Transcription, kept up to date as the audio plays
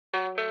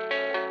Yeah,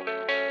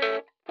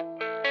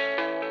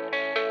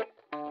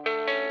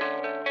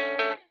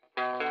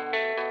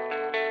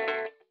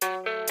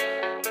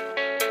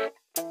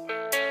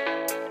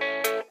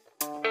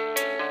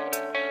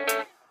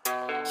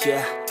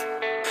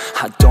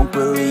 I don't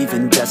believe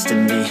in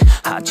destiny,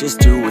 I just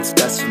do what's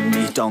best for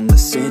me. Don't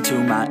listen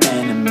to my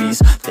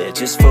enemies, they're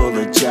just full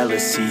of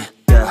jealousy.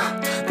 Yeah,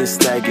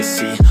 this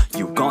legacy,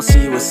 you gon'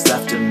 see what's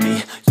left of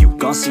me. You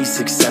gon' see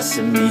success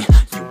in me,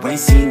 you ain't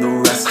seen the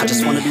rest of me. I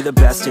just wanna be the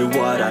best at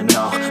what I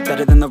know,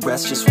 better than the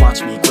rest, just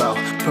watch me grow.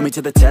 Put me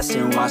to the test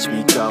and watch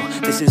me go.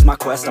 This is my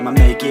quest, I'ma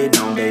make it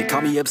known. They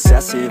call me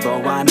obsessive,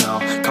 oh I know.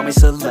 Call me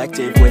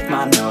selective with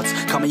my notes,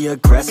 call me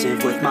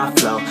aggressive with my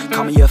flow.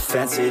 Call me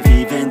offensive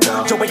even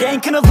though Joe, I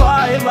ain't gonna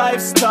lie,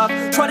 life's tough.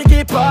 Try to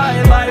get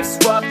by, life's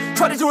rough.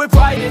 Try to do it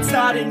right, it's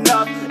not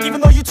enough.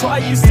 Even though you try,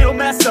 you still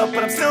mess up.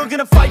 But I'm still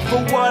gonna fight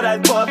for what I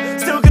love,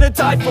 still gonna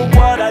die for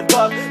what I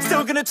love.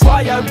 Still gonna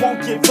try, I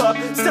won't give up.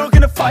 Still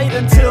gonna fight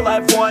until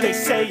I've won. They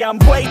say I'm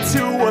way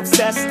too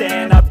obsessed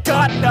and I've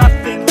got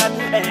nothing left,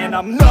 and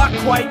I'm not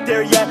quite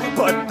there yet,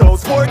 but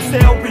those words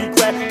they'll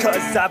regret.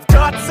 Cause I've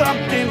got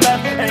something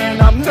left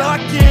and I'm not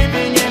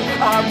giving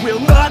in. I will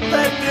not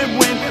let them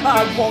win,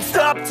 I won't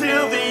stop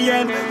till the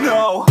end,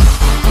 no.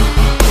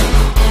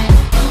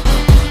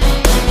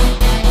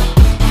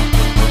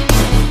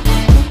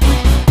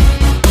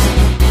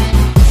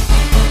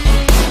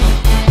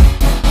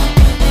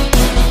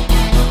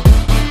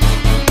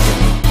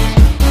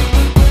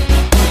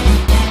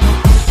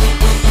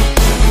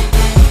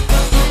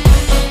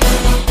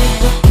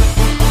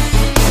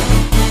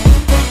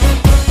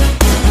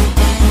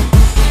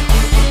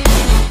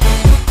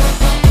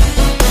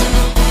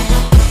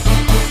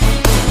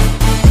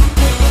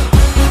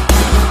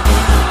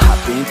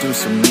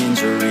 Some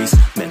injuries,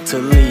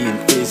 mentally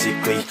and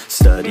physically.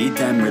 Studied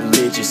them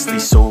religiously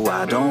so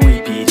I don't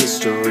repeat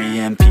history.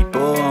 And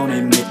people won't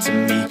admit to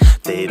me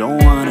they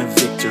don't want a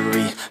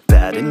victory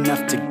bad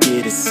enough to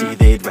get a C.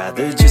 They'd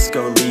rather just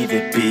go leave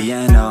it be.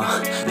 And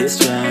oh, this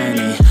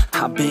journey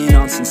I've been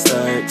on since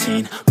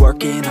 13,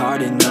 working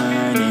hard and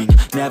learning,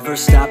 never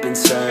stopping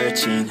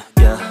searching.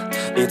 Yeah,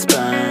 it's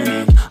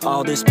burning,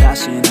 all this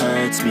passion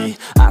hurts me.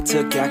 I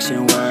took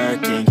action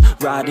working,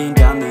 writing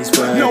down these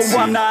words. No,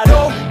 I'm not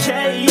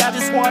okay, I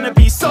just wanna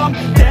be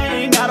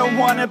something. I don't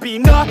wanna be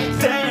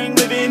nothing,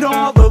 living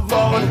all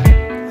alone.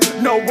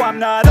 No, I'm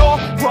not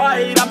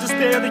alright, I'm just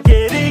barely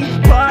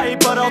getting by.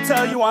 But I'll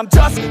tell you I'm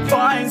just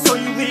fine, so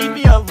you leave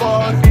me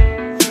alone.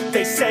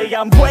 They say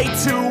I'm way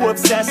too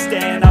obsessed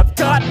and I've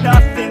got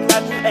nothing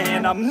left,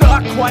 and I'm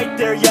not quite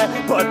there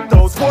yet, but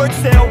those words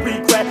they'll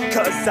regret.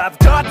 Cause I've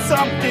got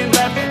something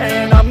left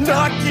and I'm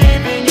not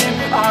giving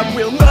in. I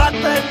will not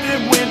let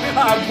them win,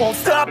 I won't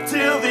stop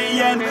till the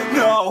end,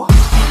 no.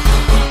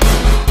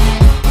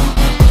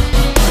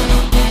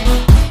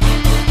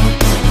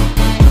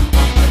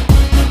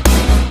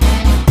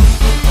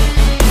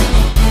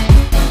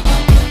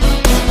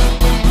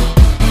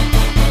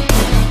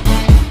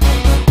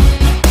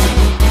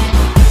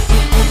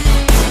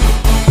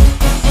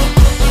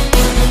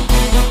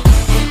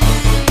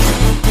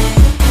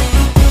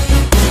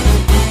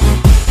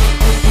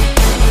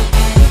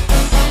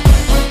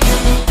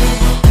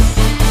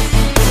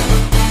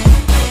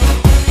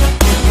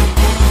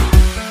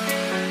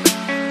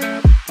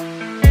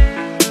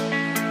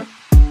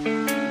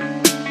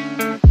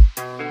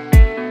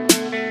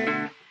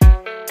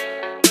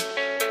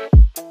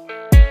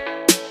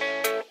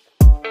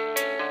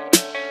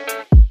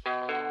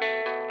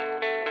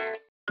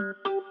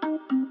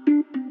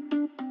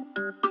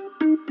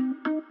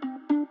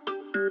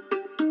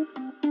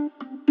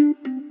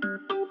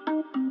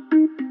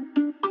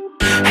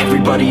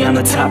 Everybody on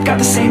the top got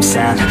the same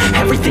sound.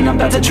 Everything I'm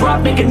about to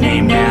drop, make a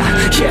name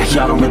now. Yeah,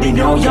 y'all don't really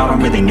know, y'all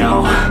don't really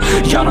know.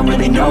 Y'all don't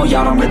really know,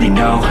 y'all don't really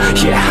know.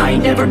 Yeah, I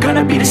ain't never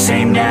gonna be the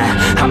same now.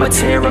 I'ma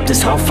tear up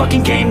this whole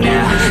fucking game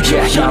now.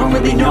 Yeah, y'all don't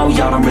really know,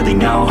 y'all don't really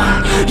know.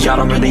 Y'all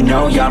don't really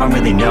know, y'all don't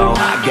really know.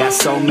 I got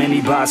so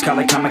many bars, call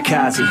it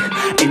kamikaze.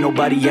 Ain't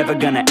nobody ever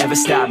gonna ever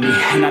stop me.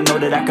 And I know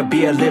that I could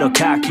be a little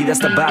cocky. That's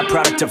the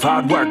byproduct of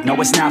hard work, no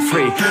it's not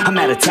free. I'm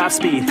at a top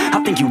speed,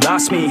 I think you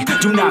lost me.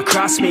 Do not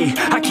cross me,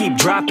 I keep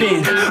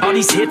dropping all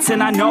these hits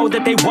and I know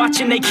that they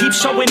watching. They keep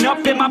showing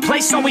up in my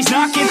place, always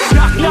knocking.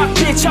 Knock, knock,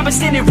 bitch, I've been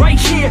standing right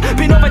here.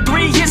 Been over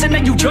 3 years and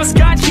then you just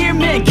got here.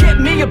 Man, get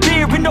me a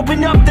beer and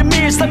open up the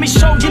mirrors. Let me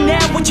show you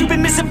now what you've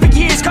been missing for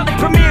years. Call it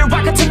premiere,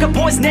 I could take a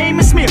boy's name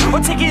and smear, or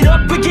take it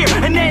up a gear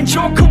and end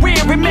your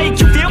career and make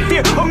you feel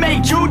fear, or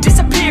make you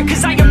disappear.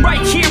 Cause I am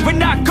right here and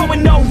not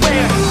going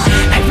nowhere.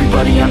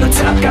 Everybody on the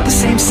top got the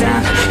same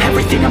sound.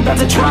 Everything Everything I'm about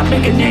to drop,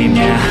 make a name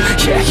now.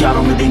 Yeah, y'all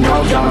don't really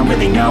know, y'all don't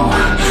really know.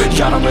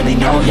 Y'all don't really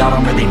know, y'all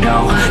don't really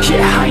know.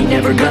 Yeah, I ain't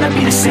never gonna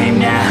be the same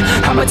now.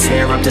 I'ma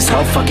tear up this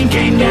whole fucking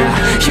game now.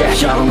 Yeah,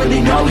 y'all don't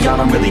really know, y'all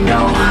don't really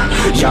know.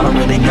 Y'all don't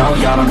really know,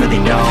 y'all don't really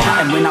know.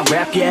 And when I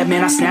rap, yeah,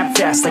 man, I snap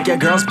fast. Like your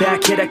girl's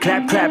back, hit a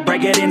clap, clap,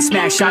 break it in,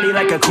 smack. Shotty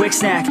like a quick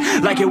snack,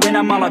 like it when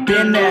I'm all up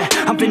in there.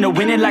 I'm finna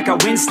win it like I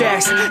win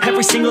stacks.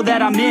 Every single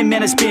that I'm in,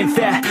 man, it's been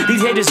fat.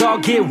 These haters all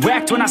get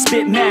whacked when I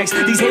spit max.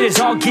 These haters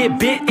all get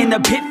bit in the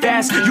pit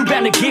fast. You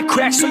bound to get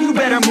cracked, so you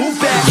better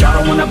move back. Y'all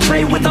don't wanna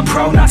play with a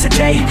pro, not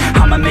today.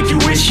 I'ma make you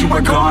wish you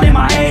were gone in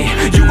my A.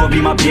 You gon' be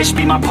my bitch,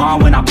 be my pawn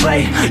when I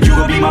play. You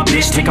gon' be my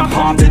bitch, take a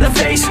palm to the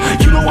face.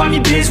 You know I'm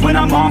your biz when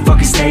I'm on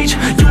fucking stage.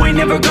 You ain't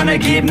never gonna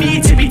get me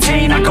to be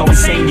tame. I go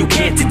insane, you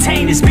can't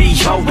detain this beat,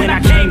 yo, when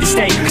I came to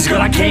stay. Cause girl,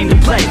 I came to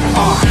play.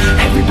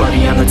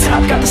 Everybody on the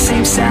top got the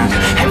same sound.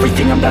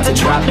 Everything I'm about to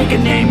drop, make a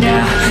name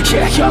now.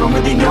 Yeah, y'all don't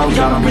really know,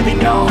 y'all don't really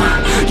know.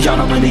 Y'all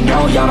don't really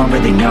know, y'all don't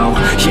really know.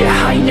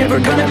 Yeah, I ain't never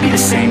gonna be the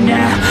same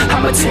now.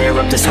 I'ma tear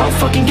up this whole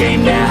fucking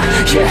game now.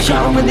 Yeah,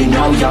 y'all don't really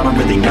know, y'all don't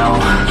really know.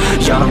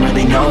 Y'all don't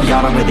really know,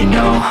 y'all don't really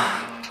know.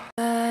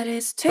 But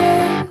it's too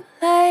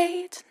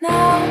late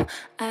now.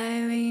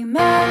 I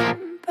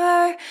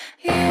remember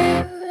you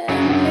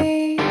and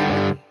me,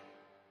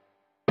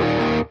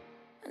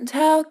 and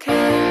how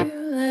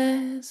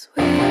careless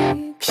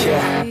we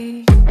could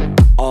be.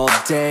 All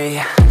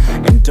day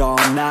and all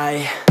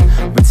night,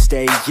 we'd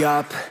stay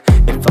up,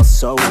 it felt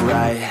so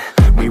right.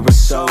 We were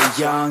so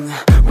young,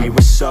 we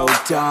were so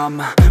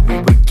dumb. We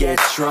would get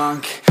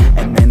drunk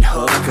and then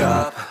hook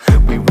up.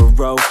 We were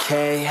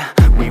okay,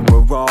 we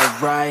were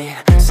alright.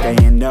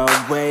 Staying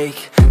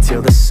awake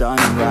till the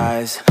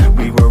sunrise.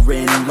 We were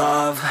in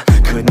love,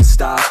 couldn't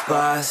stop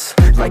us.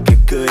 Like a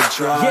good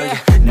drug,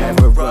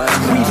 never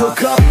enough. We'd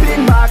hook up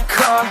in my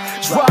car,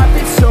 drive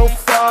it so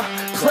far,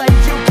 play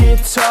your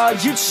guitar,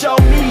 you'd show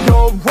me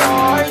your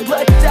art.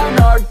 Let down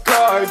our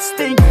guards,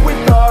 think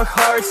with our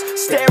hearts,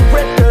 stare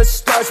at the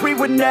stars. We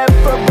were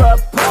never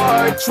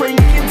apart,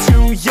 drinking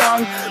too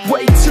young,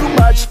 way too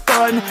much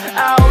fun.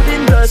 Out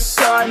in the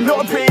sun,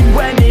 hoping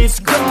when it's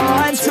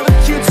gone. Took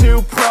you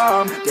to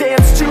prom,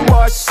 dance to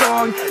our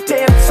song,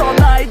 dance all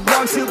night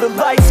long till the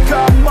lights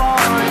come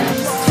on.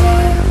 It's too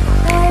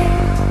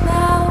late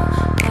now.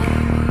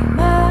 I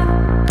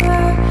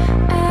remember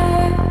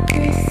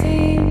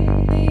everything,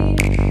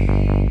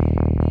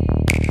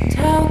 and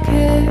how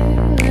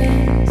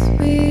careless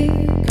we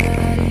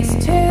got. It's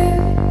too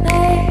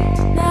late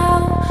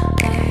now. I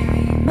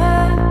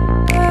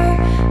remember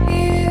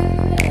you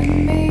and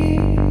me,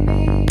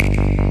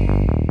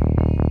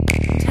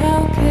 and how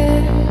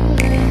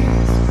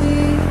careless we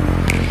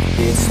got.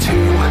 It's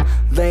too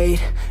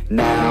late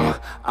now,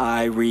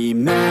 I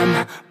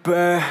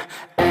remember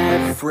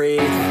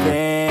everything,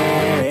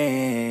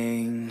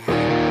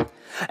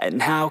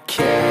 and how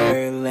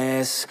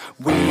careless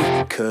we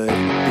could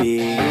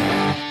be,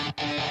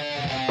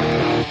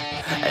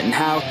 and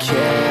how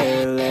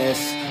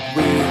careless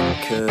we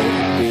could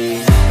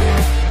be,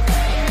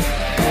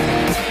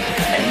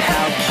 and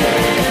how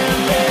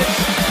careless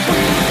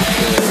we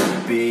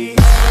could be.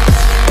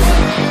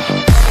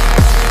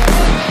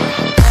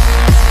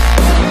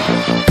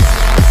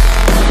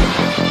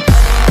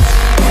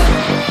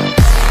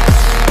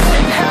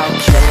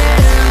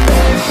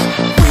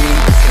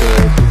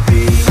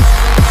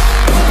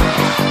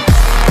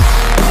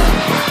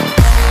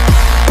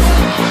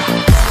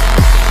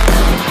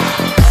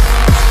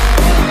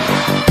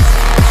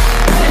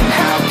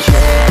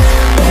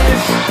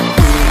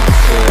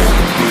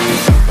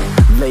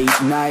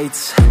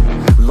 Nights,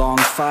 long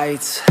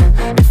fights,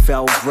 it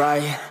felt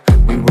right,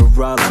 we were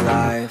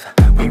alive.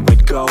 We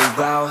would go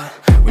out,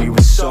 we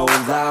were so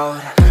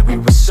loud, we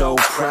were so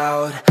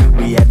proud,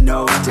 we had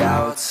no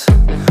doubts.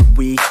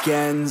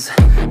 Weekends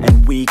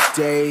and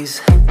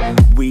weekdays,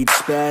 we'd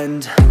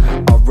spend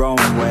our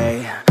own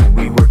way.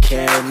 We were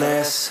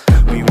careless,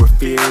 we were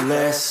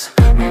fearless,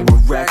 we were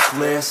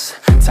reckless,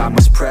 time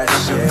was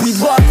precious. We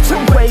loved to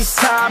waste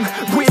time,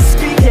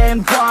 whiskey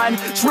and wine,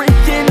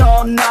 drinking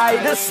all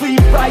night,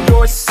 asleep by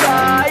your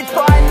side.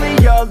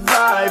 Finally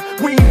alive,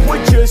 we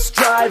would just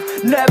drive,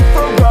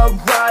 never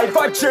arrive.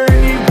 Our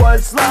journey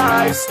was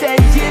live,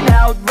 staying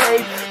out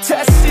late,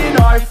 testing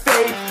our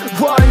fate,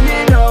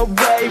 running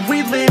away.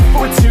 We live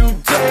for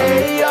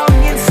today,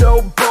 young and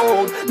so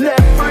bold,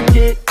 never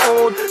get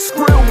old.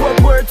 Screw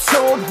what we're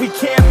told, we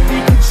can't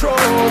be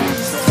controlled.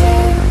 It's too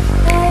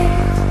late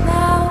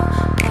now.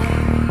 I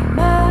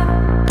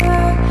remember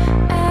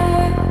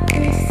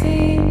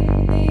everything,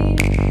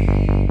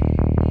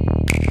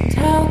 and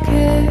how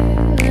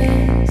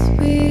careless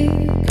we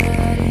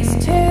got. It's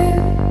too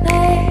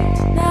late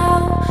now.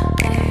 I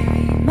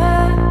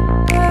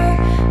remember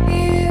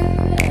you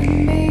and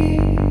me,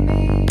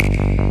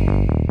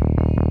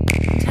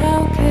 and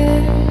how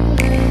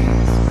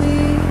careless we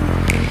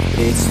got.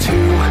 It's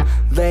too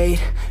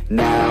late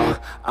now,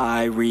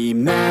 I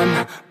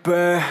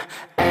remember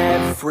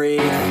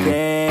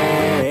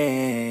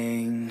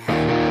everything,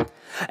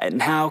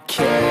 and how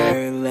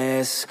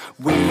careless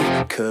we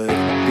could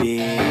be.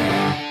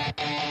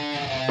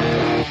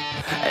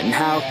 and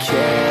how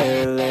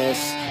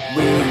careless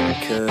we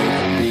could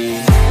be,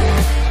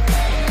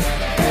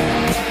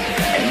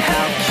 and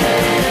how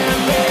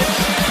careless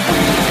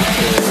we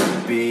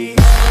could be.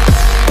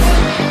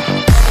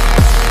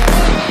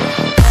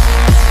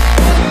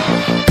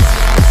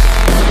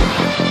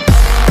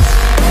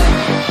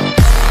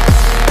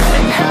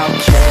 And how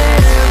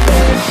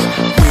careless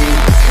we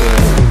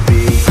could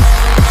be.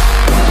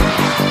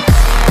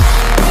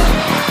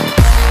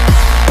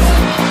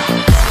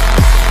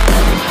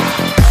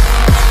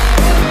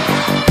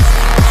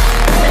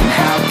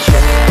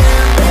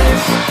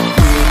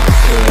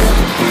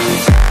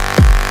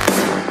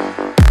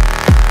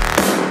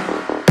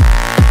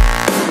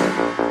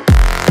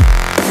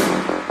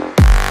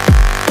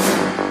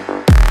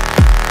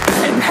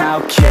 How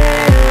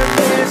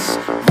careless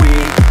we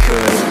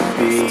could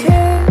be. It's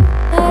too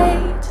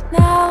late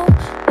now.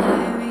 I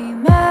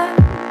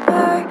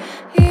remember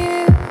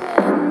you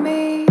and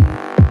me,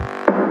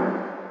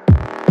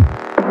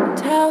 and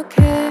how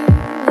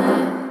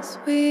careless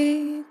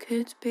we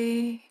could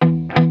be.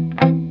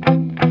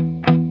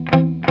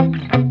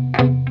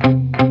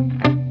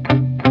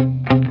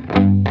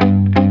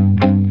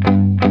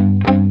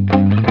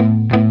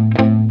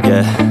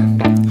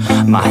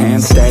 My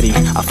hands steady,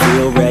 I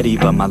feel ready,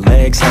 but my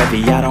legs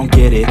heavy, I don't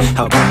get it.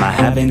 How come I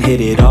haven't hit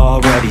it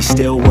already?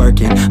 Still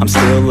working, I'm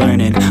still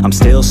learning, I'm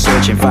still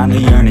searching,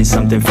 finally earning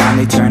something,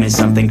 finally turning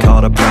something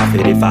called a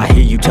profit. If I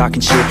hear you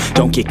talking shit,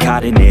 don't get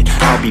caught in it.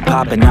 I'll be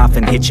popping off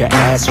and hit your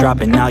ass,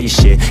 dropping all your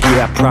shit.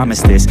 Yeah, I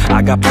promise this,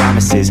 I got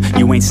promises,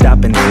 you ain't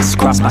stopping this.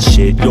 Cross my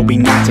shit, you'll be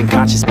knocked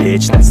unconscious,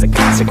 bitch. That's the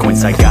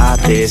consequence, I got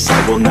this,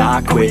 I will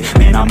not quit.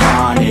 Man, I'm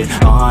on it,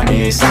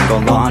 honest, I'm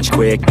gon' launch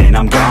quick, then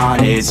I'm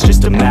gone. It's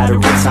just a matter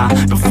of time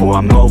before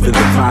I'm over the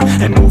climb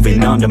and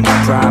moving under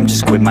my prime.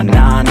 Just quit my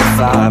 9 to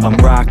 5, I'm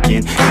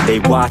rocking and they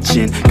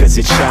watching, cause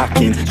it's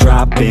shocking.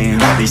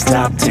 Dropping all these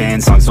top 10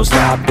 songs, no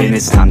stopping.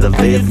 It's time to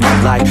live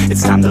my life,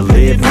 it's time to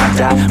live, not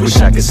die. Wish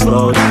I could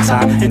slow down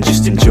time and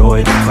just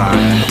enjoy the climb.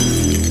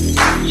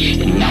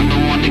 And I'm the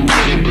one to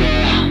get it, bro.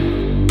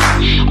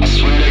 I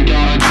swear to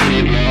God I get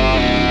it,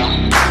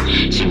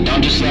 bro. So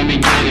don't just let me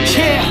get it.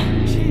 Yeah,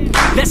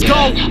 let's go.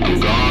 I'm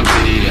gon'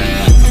 get it,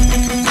 yeah.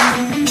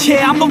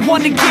 Yeah, I'm the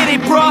one to get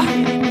it, bruh.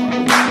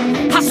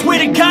 I swear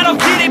to God I'll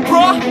get it,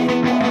 bruh.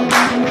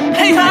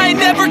 Hey, I ain't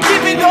never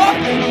giving up.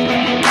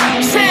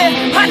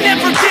 Said I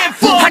never give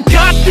up. I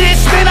got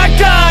this, man, I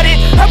got it.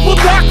 I will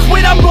not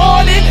quit, I'm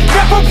on it.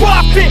 Never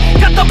off it.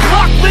 Got the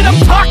block lit, I'm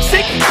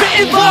toxic.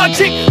 Spitting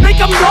logic, make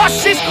them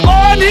nauseous.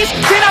 Honest,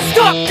 can I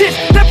stop this?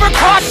 Never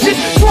cautious,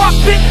 drop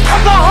it.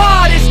 I'm the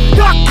hardest.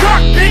 Knock,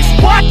 knock, bitch,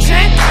 watch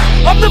it.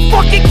 I'm the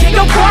fucking king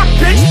of rock,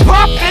 bitch.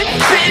 Profit,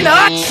 spitting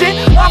hot shit.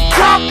 I'm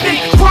dropping,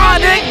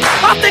 chronic.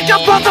 I think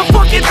I'm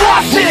motherfucking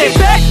lost it. Take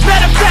it back,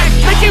 matter of fact,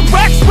 making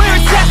racks where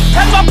it's at.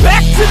 Have my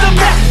back to the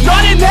mat,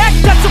 not an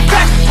act, that's a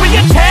fact. We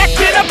attack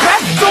in a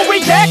pack, don't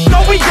react,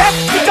 no react.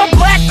 Think I'm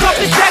black, off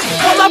his sack.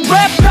 While I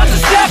rap, bounce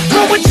a step,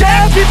 throw a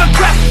jab, give a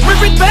crap.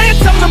 We're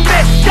advanced, I'm the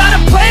man. Got a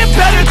plan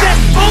better than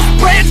most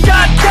brands.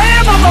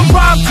 Goddamn, I'ma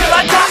rhyme till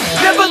I die.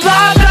 Never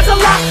lie, that's a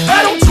lie.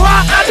 I don't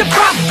try, I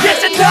defy. Yes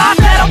and nah,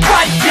 that I'm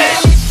right,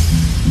 yeah.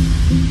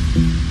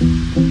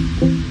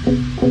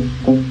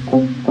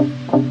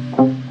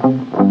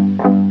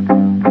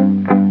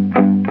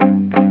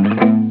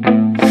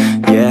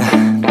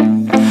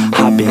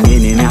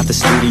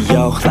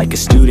 Like a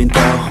student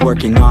though,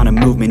 working on a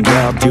movement,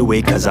 yeah, I'll do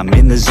it cause I'm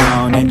in the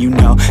zone. And you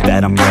know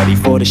that I'm ready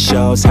for the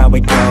shows. How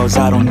it goes,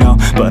 I don't know,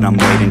 but I'm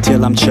waiting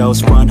till I'm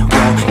chose. Front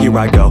row, here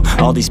I go.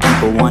 All these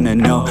people wanna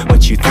know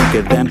what you think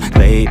of them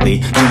lately.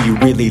 Do you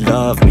really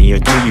love me or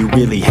do you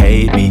really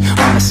hate me?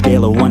 On a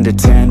scale of 1 to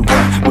 10,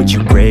 what would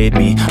you grade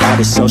me? All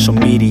this social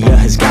media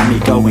has got me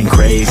going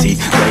crazy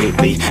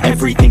lately.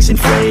 Everything's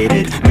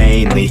inflated,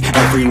 mainly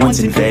everyone's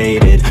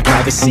invaded.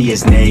 Privacy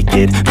is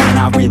naked, man,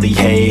 I really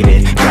hate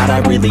it. God, I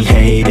really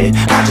hate it.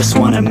 I just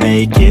wanna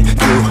make it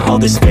through all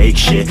this fake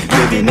shit.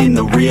 Living in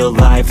the real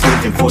life,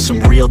 living for some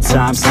real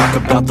times. Talk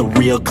about the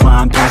real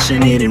climb,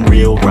 passionate in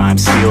real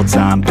rhymes. Steal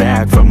time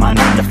back from my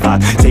 9 to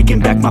 5, taking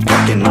back my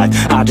fucking life.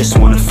 I just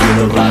wanna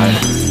feel alive.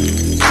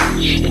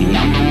 And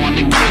I'm the one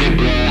to get it,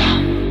 bro.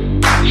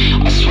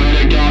 I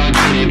swear to God I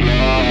get it,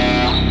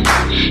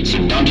 bro. So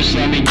don't just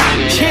let me get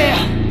it.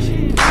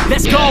 Yeah,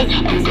 let's go.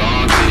 I'm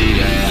gon' get it,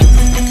 yeah.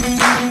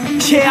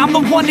 Yeah, I'm the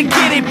one to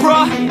get it,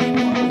 bruh.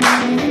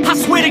 I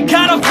swear to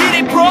God I'll get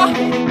it, bruh.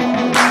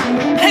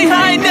 Hey,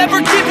 I ain't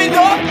never giving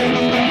up.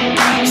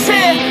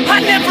 Said I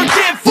never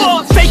give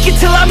up. Fake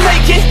it till I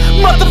make it.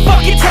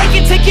 Motherfucking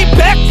take it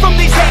back from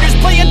these haters.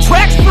 Playing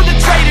tracks for the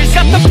traitors.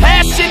 Got the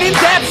passion in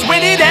depths when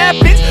it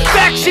happens.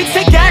 Factions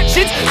take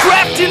actions,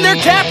 drafting their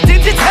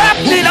captains. It's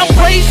happening, I'm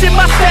raising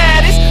my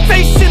status,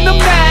 facing the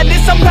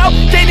madness. I'm out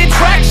gaining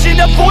traction,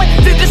 avoid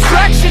the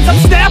distractions. I'm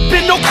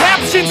snapping, no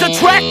captions,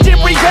 attracting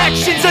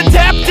reactions.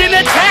 Adapting,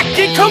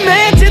 attacking,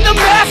 commanding the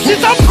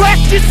masses. I'm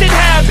practicing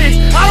habits,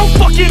 I don't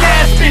fucking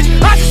ask bitch,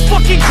 I just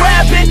fucking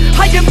grab it.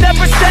 I am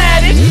never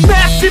static,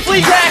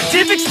 massively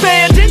active,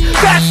 expanding,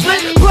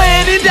 backslid,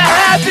 playing into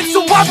habits.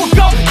 So I will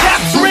go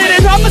capture it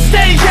and I'ma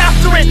stay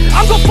after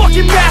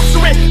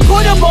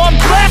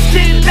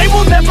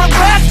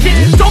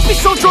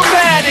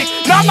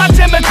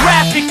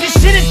graphic. This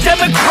shit is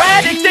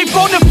democratic, they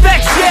vote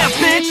NEFFEX, yeah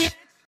bitch.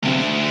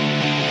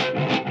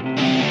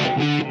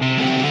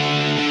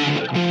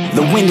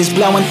 The wind is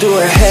blowing through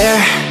her hair.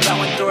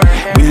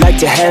 We like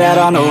to head out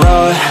on the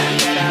road,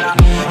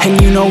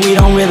 and you know we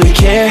don't really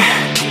care,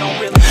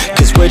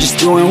 cause we're just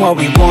doing what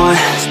we want.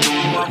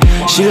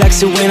 She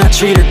likes it when I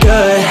treat her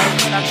good.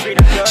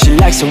 She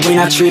likes it when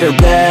I treat her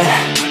bad.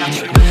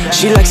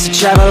 She likes to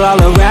travel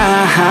all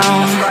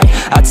around.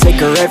 I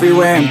take her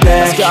everywhere and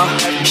back.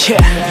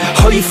 Yeah,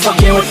 oh you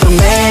fucking with the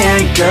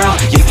man, girl.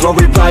 You throw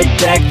it right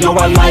back, no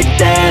I like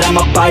that.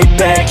 I'ma bite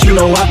back, you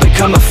know I've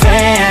become a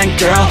fan,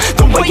 girl.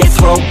 The way you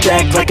throw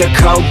back like a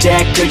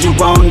Kodak, girl you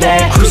own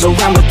that. Cruise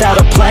around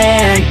without a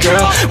plan,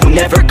 girl. We'll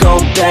never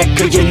go back,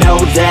 girl you know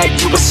that.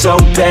 You were so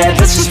bad,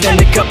 let's just spend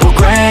a couple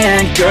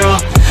grand, girl.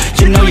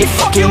 You know you're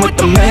fucking with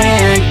the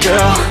man,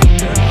 girl.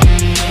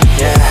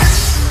 Yeah.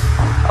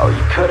 Oh,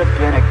 you could've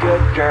been a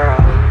good girl,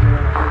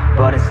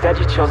 but instead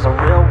you chose a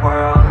real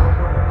world.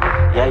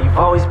 Yeah, you've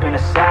always been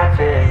a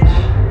savage.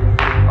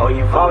 Oh,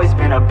 you've always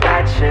been a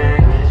bad chick.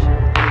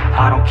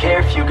 I don't care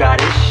if you got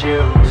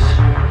issues.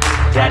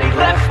 Daddy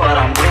left, but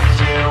I'm with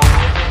you.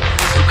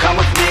 So come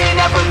with me and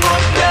never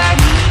look back.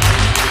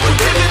 We're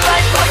living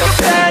life like a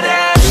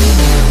badass.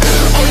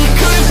 Oh, you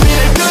could've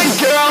been a good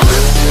girl,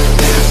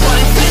 but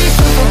instead you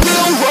chose a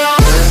real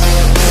world.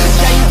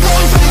 Yeah, you've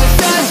always been a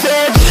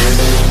savage.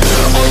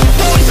 Oh,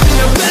 you've always been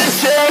a bad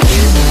chick.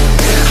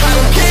 I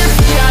don't care if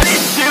you got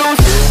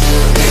issues.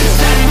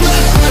 Daddy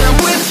left, but I'm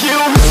with you.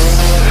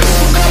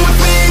 So come with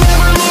me and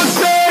never look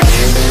back.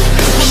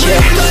 Yeah.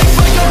 Life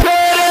like a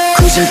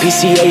badass. Cruising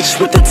PCH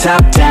with the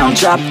top down,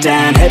 drop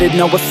down, headed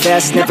nowhere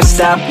fast, never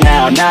stop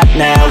now, not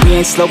now. We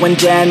ain't slowing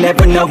down,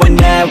 never knowing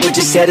that. We're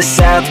just headed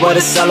south, what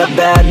it's all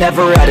about,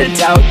 never out of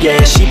doubt,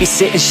 yeah. She be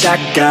sitting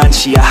shotgun,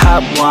 she a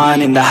hot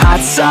one, in the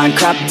hot sun,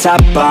 crop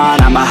top on,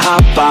 I'ma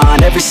hop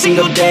on, every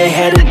single day,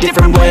 head a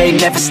different way,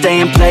 never stay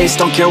in place,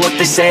 don't care what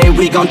they say,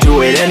 we gon'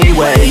 do it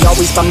anyway.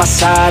 Always by my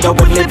side, oh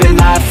we're living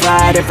life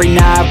right, every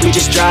night we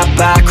just drive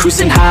by,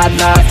 cruising high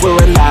life,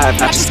 we're alive,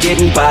 not just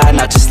getting by,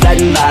 not just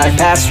letting life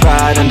pass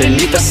right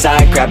underneath the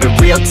side, grab it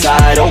real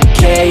tight,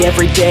 okay,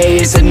 every day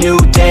is a new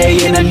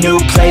day, in a new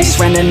place,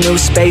 rent a new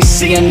space,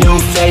 see a new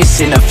face,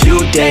 in a few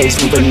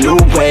days, move a new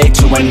way,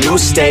 to a new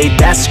state,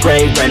 that's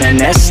great, rent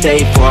an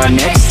estate for our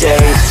next day.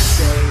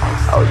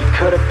 Oh, you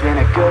could've been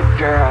a good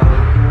girl,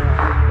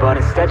 but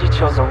instead you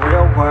chose a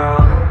real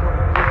world.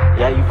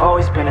 Yeah, you've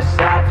always been a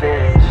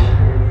savage.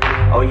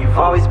 Oh, you've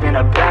always been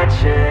a bad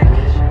chick.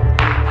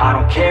 I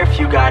don't care if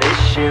you got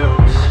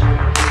issues.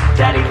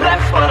 Daddy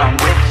left, but I'm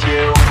with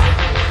you.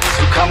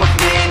 So come with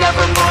me and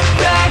never look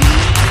back.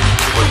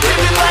 We're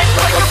living life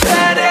like a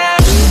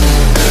badass.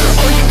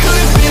 Oh, you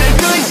could've been a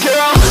good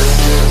girl,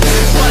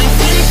 but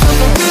instead you chose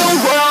a real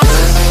world.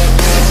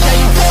 Yeah,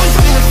 you've always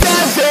been a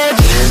savage.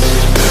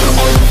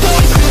 Oh, you've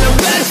always been a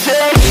bad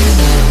chick.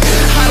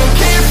 I don't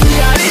care if you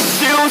got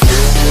issues.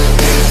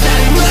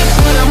 Daddy left,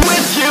 but I'm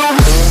with you.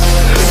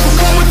 So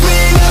come with me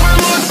and never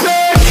look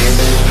back.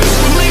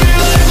 We're living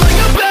life like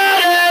a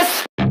badass.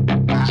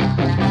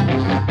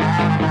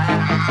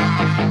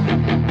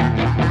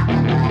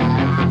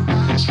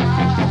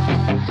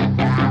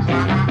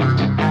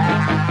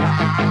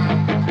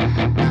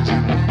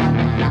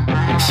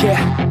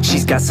 Yeah,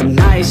 she's got some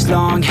nice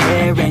long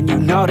hair, and you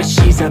know that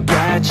she's a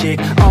bad chick.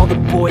 All the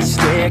boys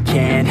stare,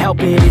 can't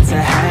help it, it's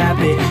a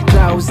habit.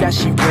 Clothes that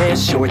she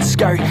wears, short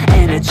skirt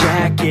and a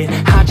jacket.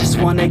 I just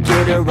wanna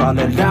get her all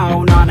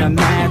alone on a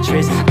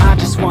mattress. I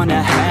just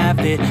wanna have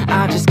it,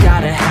 I just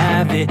gotta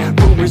have it.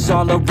 Rumors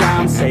all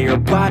around say her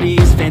body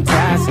is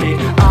fantastic.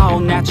 All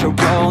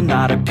natural,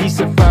 not a piece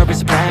of fur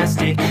is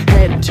plastic.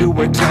 Head to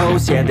her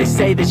toes, yeah, they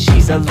say that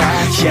she's a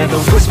latch. Yeah, the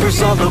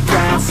whispers all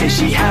around say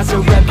she has a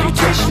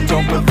reputation.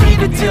 Don't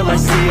believe it till I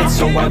see it,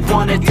 so I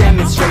want a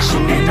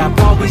demonstration. And I've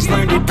always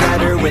learned it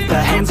better with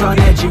a hands-on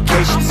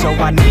education. So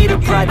I need a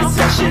private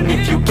session,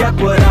 if you get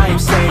what I am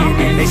saying.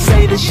 And they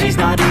say that she's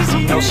not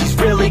easy, no, she's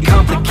really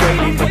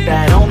complicated, but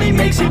that only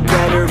makes it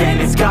better,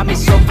 and it's got me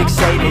so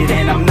fixated.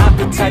 And I'm not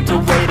the type to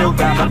wait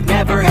around, I've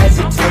never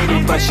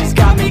hesitated, but she's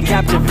got me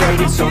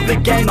captivated, so the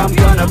game, I'm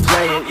gonna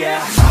play it,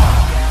 yeah.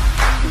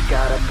 You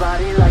got a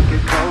body like a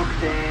coke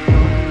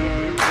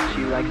thing,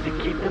 she likes to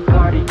keep the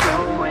party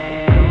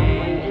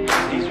going.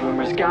 These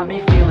rumors got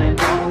me feeling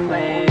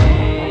lonely,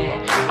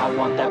 I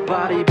want that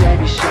body,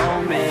 baby,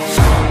 show me.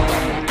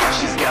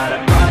 She's got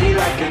a body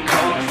like a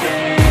coke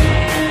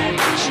thing,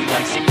 she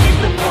likes to keep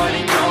the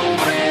party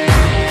going.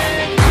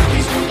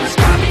 These rumors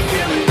got me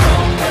feeling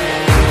lonely,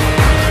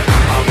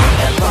 I want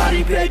that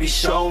body, baby,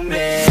 show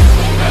me.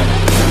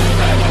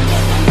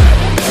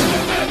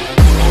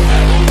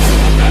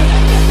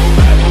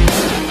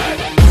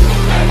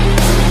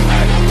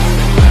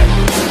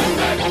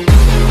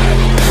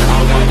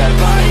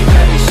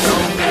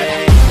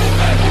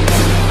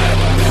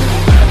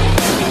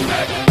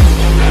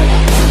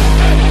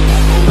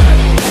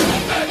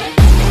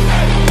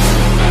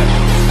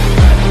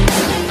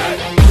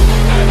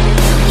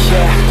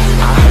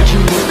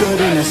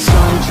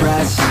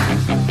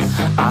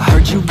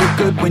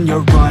 when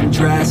you're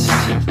undressed.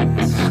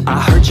 I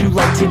heard you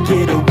like to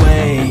get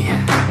away.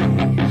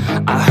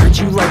 I heard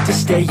you like to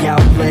stay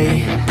out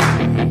late.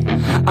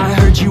 I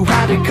heard you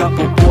had a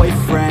couple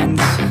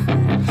boyfriends.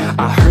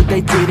 I heard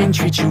they didn't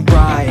treat you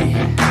right.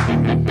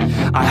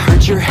 I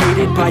heard you're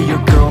hated by your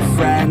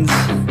girlfriends,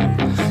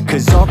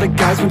 'cause all the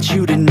guys want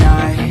you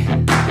tonight.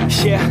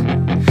 Yeah.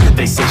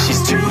 They say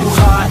she's too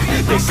hot,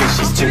 they say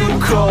she's too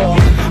cold.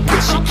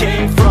 Where she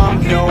came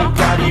from,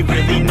 nobody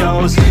really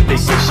knows. They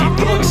say she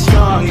looks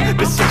young,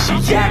 but say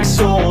she acts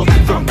old.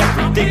 From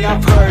everything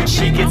I've heard,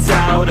 she gets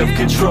out of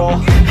control.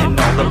 And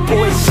all the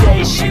boys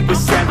say she was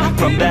sent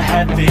from the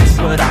heavens,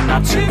 but I'm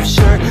not too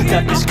sure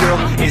that this girl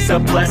is a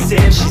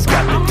blessing. She's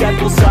got the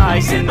devil's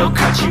eyes and they'll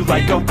cut you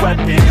like a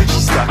weapon.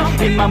 She's stuck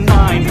in my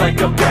mind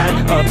like a bad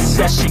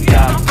obsession.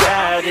 Got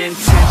bad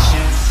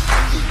intentions.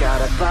 She's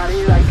got a body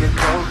like a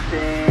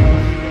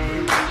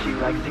coffin. She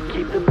likes to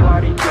keep the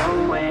party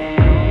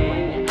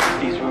going.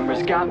 These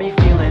rumors got me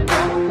feeling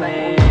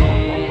lonely.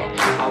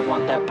 I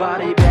want that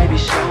body, baby,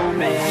 show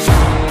me.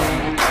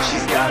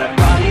 She's got a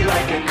body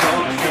like a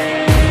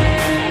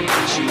coffin.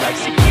 She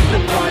likes to keep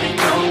the party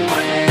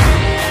going.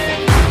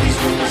 These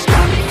rumors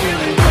got me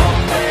feeling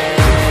lonely.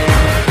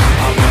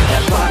 I want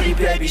that body,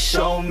 baby,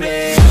 show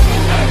me.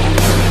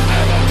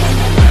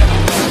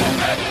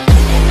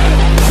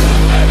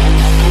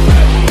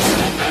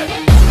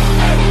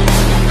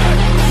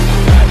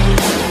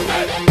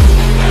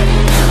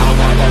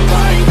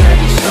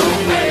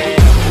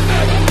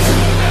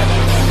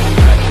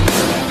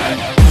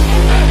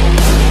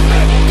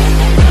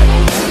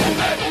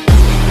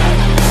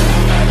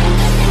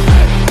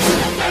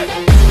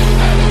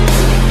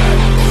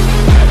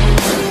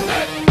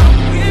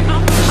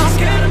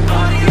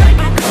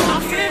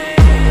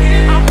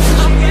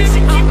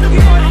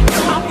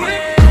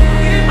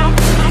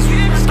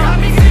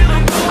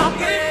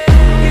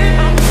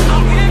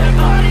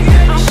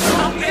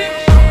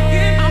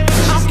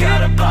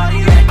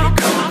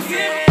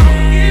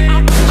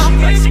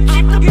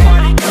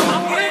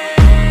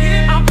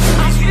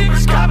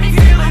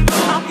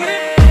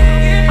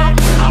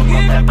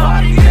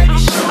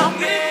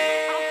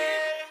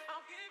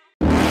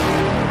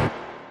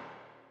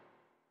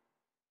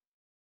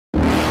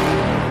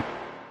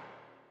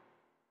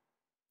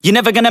 You're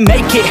never gonna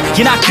make it,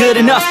 you're not good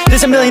enough.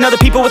 There's a million other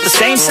people with the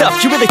same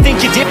stuff. You really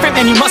think you're different?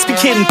 Man, you must be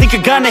kidding. Think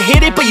you're gonna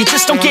hit it, but you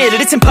just don't get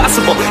it. It's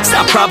impossible, it's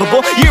not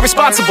probable, you're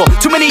irresponsible.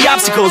 Too many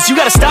obstacles, you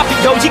gotta stop it,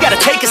 yo. You gotta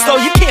take it slow,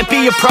 you can't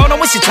be a pro.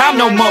 Don't waste your time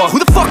no more. Who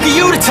the fuck are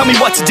you to tell me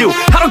what to do?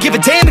 I don't give a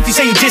damn if you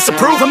say you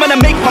disapprove. I'm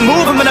gonna make my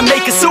move, I'm gonna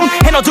make it soon.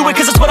 And I'll do it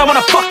cause it's what I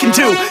wanna fucking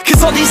do.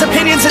 Cause all these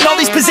opinions and all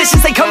these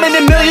positions, they come in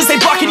millions, they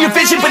blocking your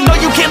vision. But no,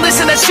 you can't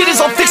listen, that shit is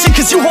all fiction.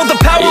 Cause you hold the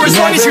power as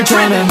long as you're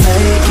driven.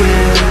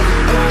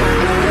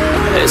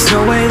 There's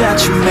no way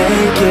that you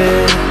make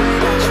it.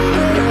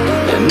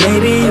 And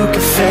maybe you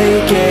can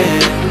fake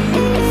it,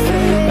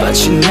 but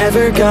you're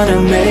never gonna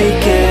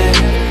make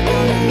it.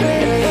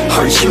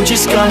 Aren't you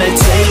just gonna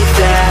take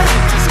that?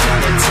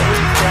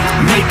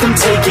 Make them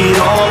take it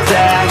all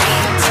back.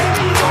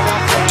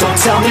 Don't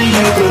tell me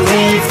you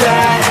believe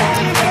that.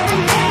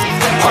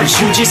 Aren't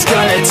you just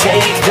gonna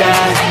take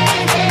that?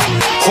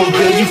 Or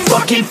will you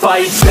fucking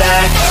fight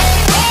back?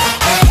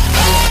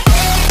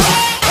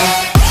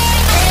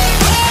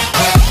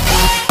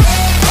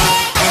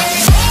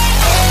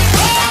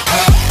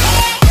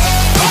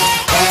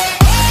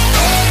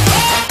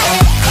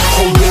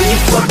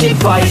 Fucking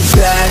fight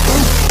back.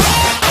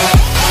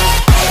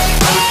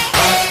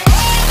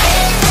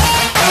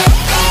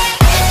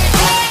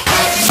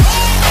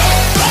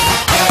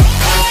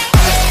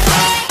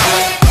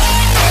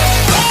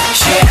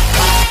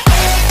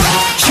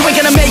 You ain't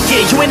gonna make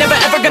it, you ain't never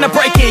ever gonna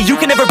break it. You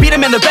can never beat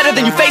them and they're better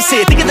than you face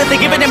it. Thinking that they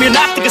give a damn, you're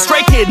not, think a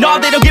straight kid. No,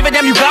 they don't give a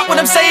damn, you got what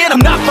I'm saying?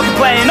 I'm not fucking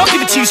playing, I'll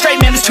give it to you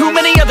straight, man. There's too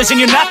many others and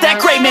you're not that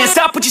great, man.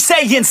 Stop what you're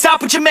saying, stop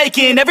what you're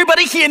making.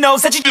 Everybody here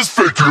knows that you just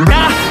faking.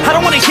 Nah, I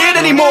don't wanna hear it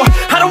anymore,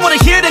 I don't wanna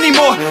hear it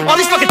anymore. All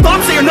these fucking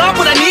thoughts, they are not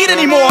what I need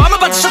anymore. I'm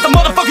about to shut the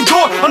motherfucking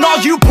door on all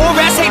you poor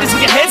ass haters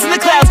with your heads in the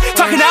clouds,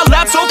 talking out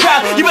loud so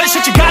proud. You better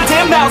shut your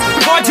goddamn mouth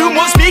before I do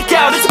more speak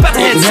out. It's about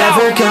to head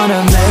south. You're never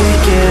gonna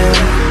make it.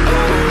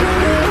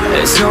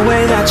 There's no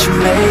way that you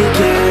make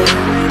it.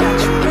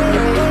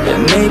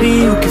 And maybe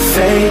you can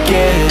fake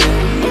it,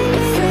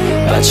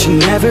 but you're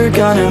never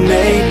gonna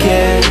make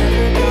it.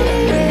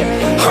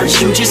 Aren't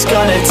you just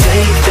gonna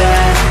take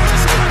that?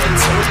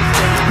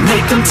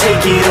 Make them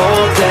take it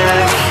all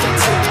back.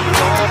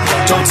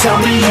 Don't tell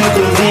me you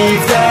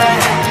believe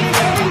that.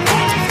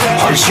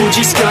 Aren't you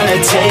just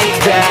gonna take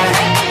that?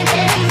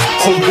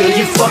 Or will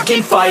you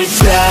fucking fight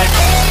back?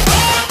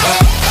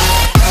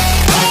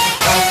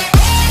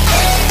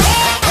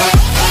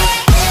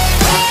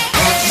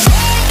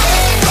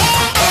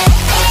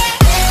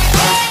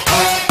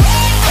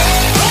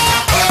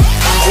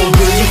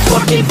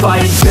 Fucking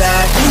fight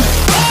back.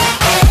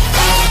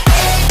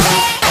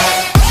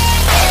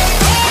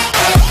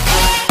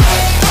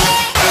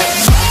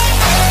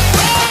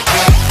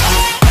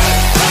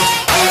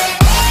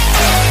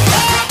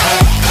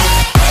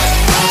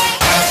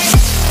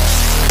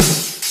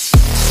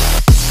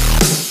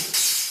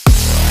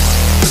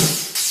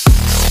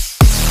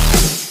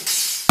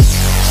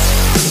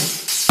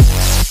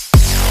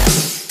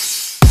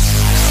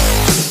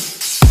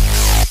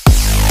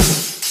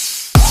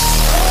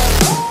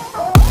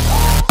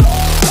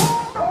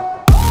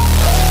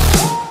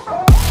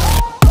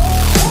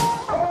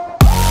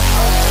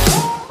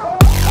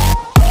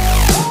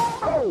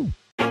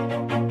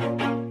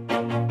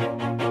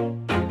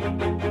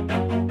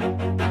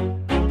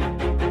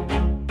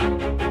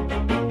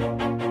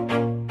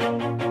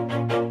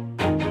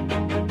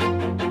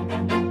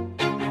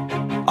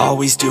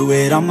 Always do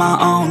it on my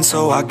own,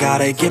 so I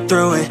gotta get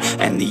through it.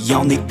 And the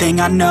only thing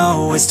I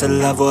know is to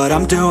love what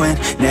I'm doing.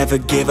 Never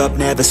give up,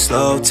 never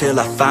slow, till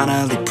I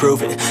finally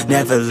prove it.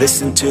 Never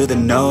listen to the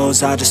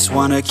no's, I just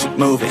wanna keep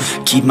moving.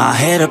 Keep my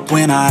head up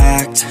when I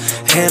act,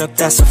 head up,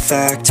 that's a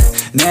fact.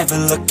 Never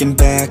looking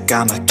back,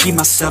 I'ma keep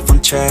myself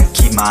on track.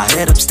 Keep my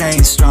head up,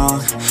 staying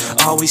strong,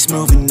 always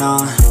moving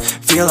on.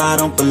 Feel I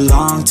don't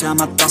belong, tell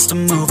my thoughts to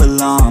move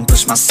along.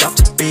 Push myself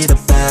to be the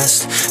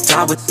best,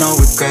 die with no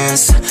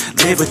regrets.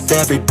 Live with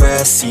every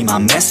breath, see my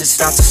message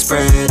start to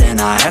spread. And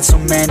I had so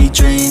many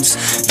dreams,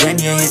 then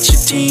you hit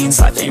your teens.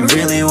 Life ain't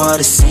really what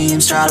it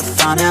seems, try to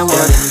find out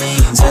what it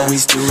means.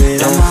 Always do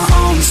it on my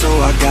own, so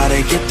I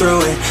gotta get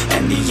through it.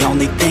 And the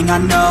only thing I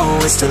know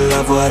is to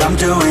love what I'm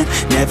doing.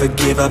 Never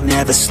give up,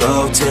 never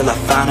slow, till I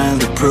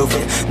finally prove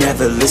it.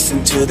 Never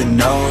listen to the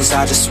no's,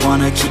 I just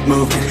wanna keep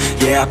moving.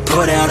 Yeah, I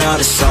put out all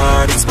this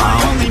art, it's my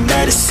only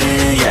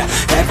medicine. Yeah,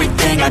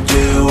 everything I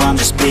do, I'm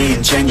just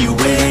being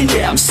genuine.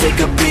 Yeah, I'm sick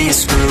of being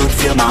screwed,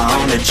 feel my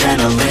own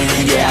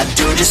adrenaline. Yeah, I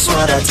do just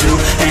what I do,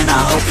 and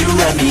I hope you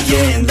let me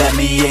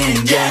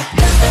in, yeah.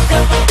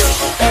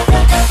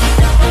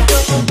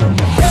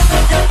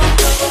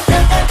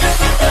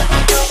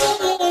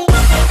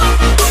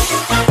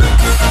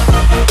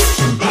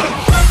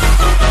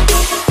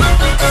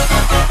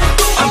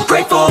 I'm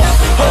grateful,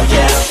 oh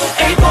yeah,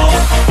 able,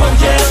 oh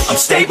yeah, I'm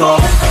stable,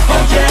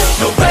 oh yeah,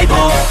 no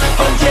label,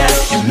 oh yeah,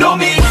 you know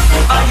me,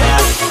 I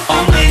have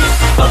only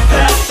a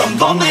path, I'm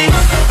lonely,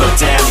 but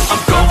damn, I'm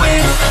going to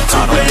win.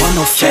 I don't want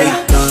no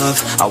fake love,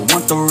 I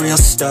want the real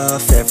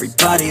stuff.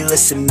 Everybody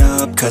listen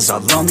up, cause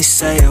I'll only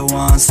say it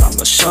once. I'm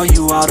gonna show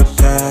you all the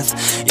path,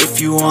 if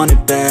you want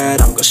it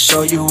bad. I'm gonna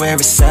show you where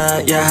it's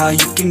at, yeah, how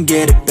you can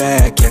get it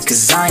back. Yeah,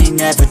 cause I ain't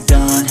never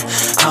done,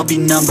 I'll be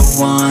number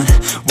one.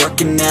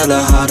 Working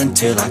hella hard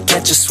until I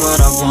get just what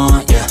I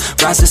want, yeah.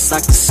 Rises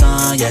like the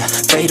sun, yeah,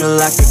 fatal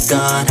like a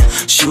gun.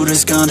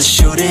 Shooter's gonna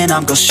shoot and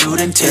I'm gonna shoot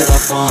until I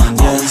won,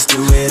 yeah. Always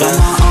do it on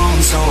my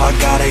own, so I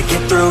gotta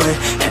get through it.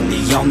 And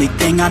the only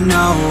thing I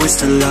know is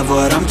to love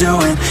what I'm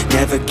doing.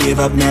 Never give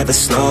up, never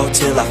slow,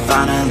 till I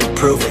finally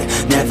prove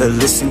it. Never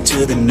listen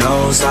to the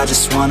no's, I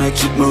just wanna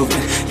keep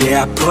moving.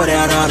 Yeah, I put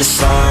out all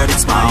this art,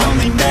 it's my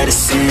only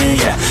medicine.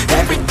 Yeah,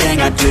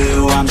 everything I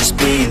do, I'm just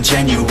being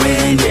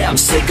genuine. Yeah, I'm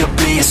sick of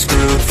being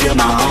screwed, feel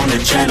my own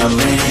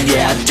adrenaline.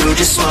 Yeah, I do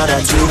just what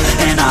I do,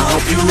 and I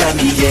hope you let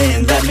me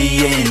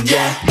in,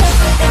 yeah.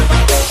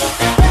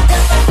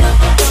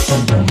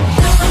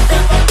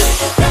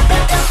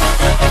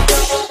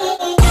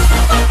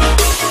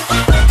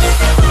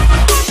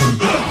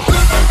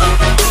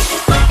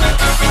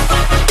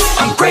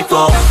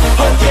 Grateful,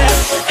 oh yeah,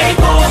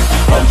 able,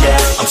 oh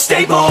yeah, I'm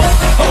stable,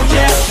 oh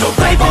yeah, no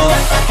label,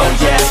 oh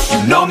yeah, you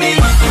know me,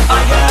 I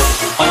have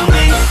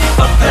only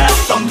a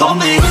path, I'm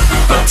lonely,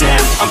 but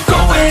damn, I'm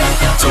going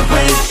to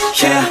win,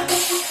 yeah.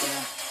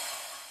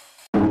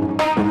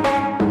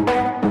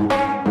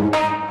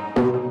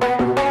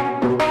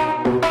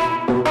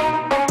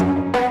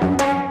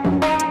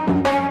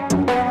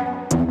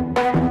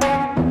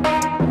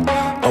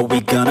 Are we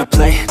gonna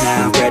play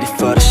now? Ready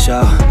for the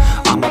show?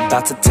 I'm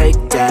about to take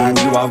down,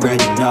 you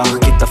already know.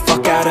 Get the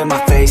fuck out of my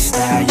face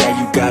now,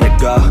 yeah, you gotta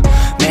go.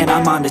 Man,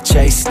 I'm on the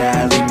chase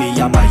now, leave me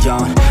on my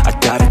own. I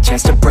got a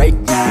chance to break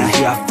now,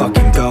 here I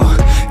fucking go.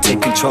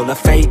 Take control of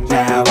fate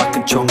now, I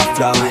control my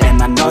flow.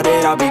 And I know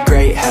that I'll be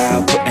great,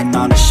 how, putting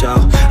on a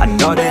show. I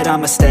know that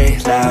I'ma stay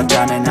loud,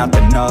 drowning out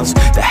the noise.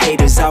 The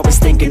haters always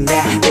thinking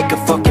that they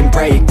could fucking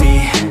break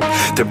me.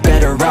 They're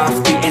better off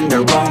eating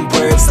their own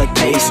words like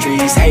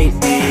pastries. Hate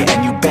me,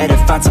 and you better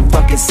find some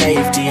fucking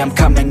safety. I'm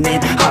coming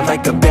in hot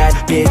like a bad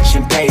bitch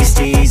in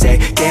pasties. They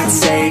can't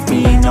save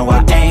me, no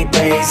I ain't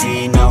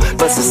lazy, no.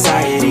 But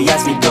society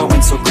has me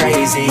going so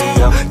crazy,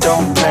 yo.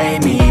 Don't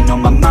blame me, no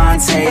my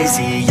mind's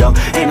hazy, yo.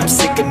 And I'm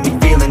sick of me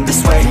feeling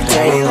this way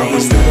daily. I'll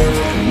always live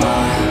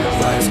my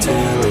life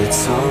till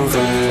it's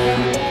over,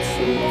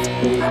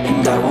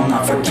 and I will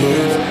not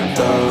forgive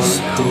those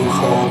who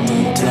hold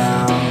me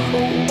down.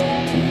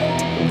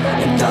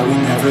 And I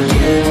will never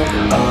give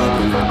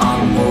up,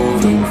 I'm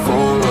moving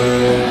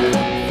forward.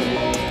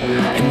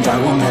 And I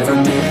will never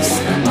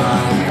miss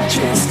my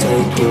chance,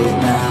 take it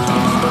now.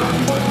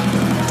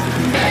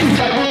 And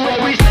I will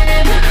always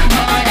live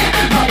my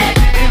life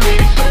till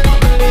it's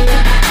over.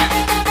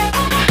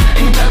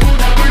 And I will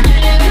never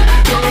give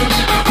those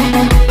who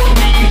hold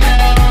me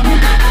down.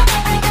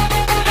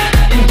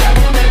 And I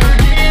will never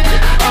give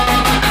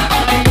up,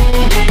 I'm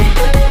moving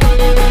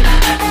forward.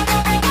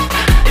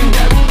 And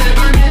I will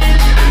never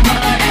miss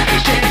my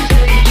chance,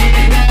 take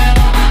it now.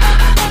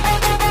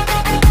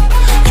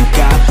 You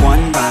got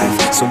one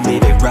life, so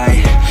live it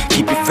right.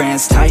 Keep your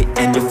friends tight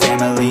and your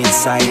family in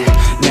sight.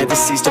 Never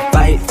cease to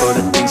fight for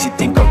the things you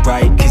think are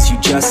right, cause you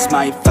just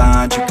might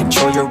find you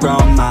control your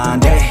own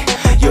mind, hey.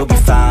 you'll be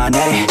fine,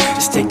 eh?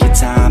 Just take your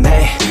time,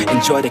 eh?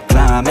 Enjoy the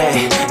climb,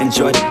 eh?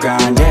 Enjoy the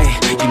grind, eh?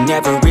 You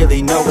never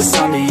really know what's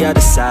on the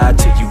other side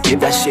till you give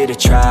that shit a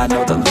try.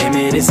 Know the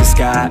limit is the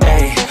sky,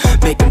 eh?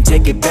 Make them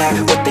take it back,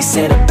 what they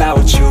said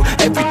about you.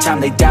 Every time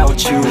they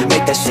doubt you,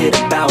 make that shit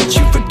about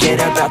you. Forget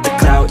about the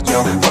clout,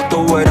 yo. Fuck the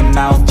word of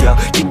mouth, yo.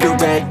 Keep your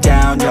head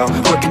down, yo.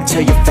 Work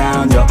until you're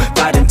found, yo.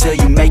 Fight until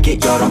you make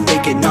it, yo. Don't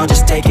think it, no,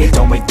 just take it.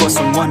 Don't wait for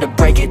someone to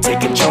break it.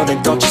 Take control,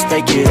 then don't just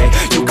take it, eh?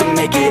 You can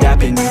make it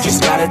happen, you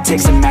just gotta take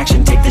some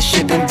action. Take the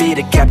ship and be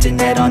the captain.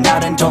 Head on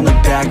out and don't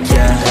look back,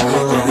 yeah. I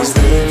will always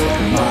live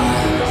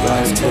my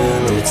life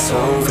till it's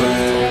over,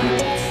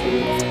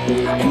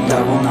 and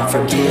I will not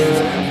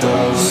forgive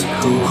those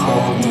who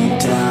hold me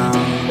down.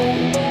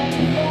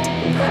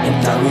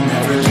 And I will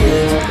never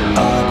give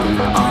up,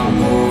 I'm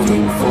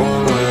moving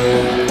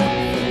forward,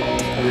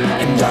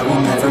 and I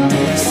will never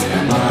miss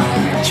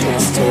my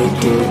chance,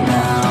 take it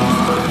now.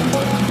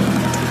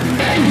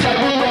 And I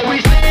will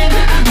always live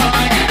my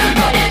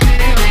life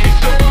till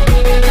it's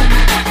over,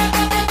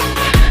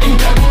 and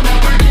I will not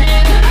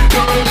forgive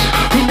those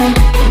who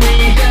hold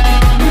me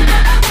down.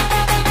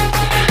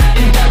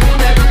 And I will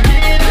never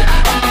give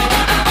up,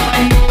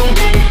 I'm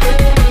moving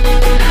forward,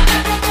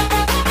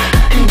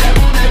 and I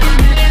will never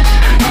miss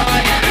my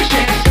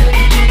chance, take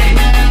it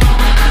now.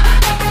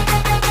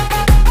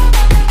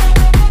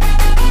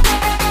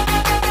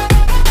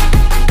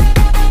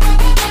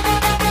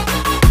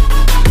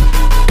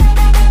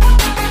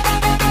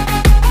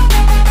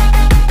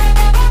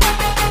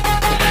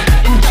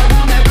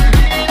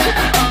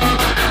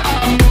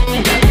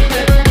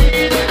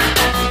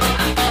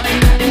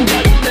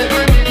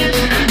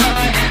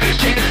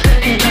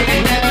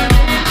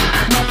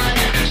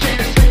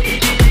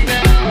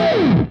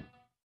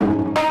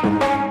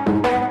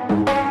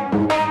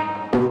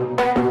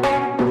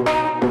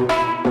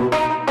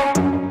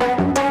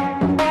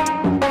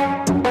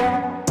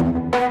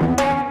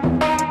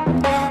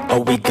 Are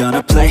we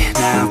gonna play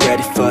now?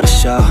 Ready for the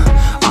show?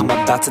 I'm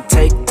about to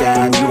take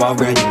down, you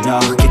already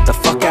know. Get the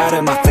fuck out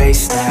of my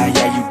face now,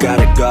 yeah, you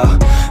gotta go.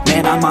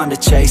 Man, I'm on the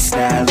chase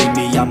now, leave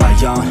me on my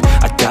own.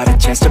 I got a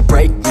chance to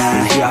break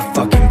now, here I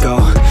fucking go.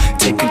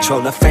 Take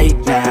control of fate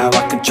now,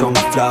 I control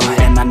my flow.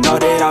 And I know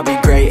that I'll be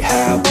great,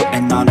 how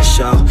putting on a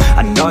show.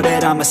 I know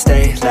that I'ma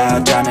stay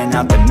loud, drowning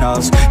out the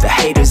noise. The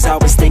haters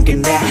always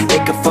thinking that they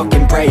could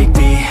fucking break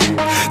me.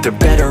 They're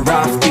better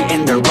off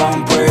eating their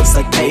own words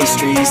like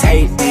pastries.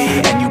 Hate me,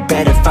 and you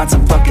better find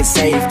some fucking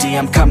safety.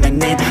 I'm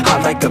coming in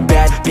hot like a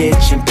bad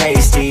bitch in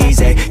pasties.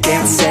 They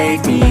can't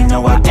save me,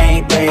 no I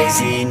ain't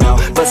lazy, no.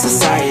 But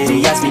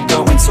society has me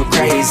going so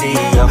crazy,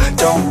 yo.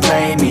 Don't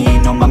blame me,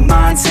 no my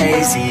mind's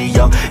hazy,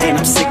 yo. And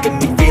I'm sick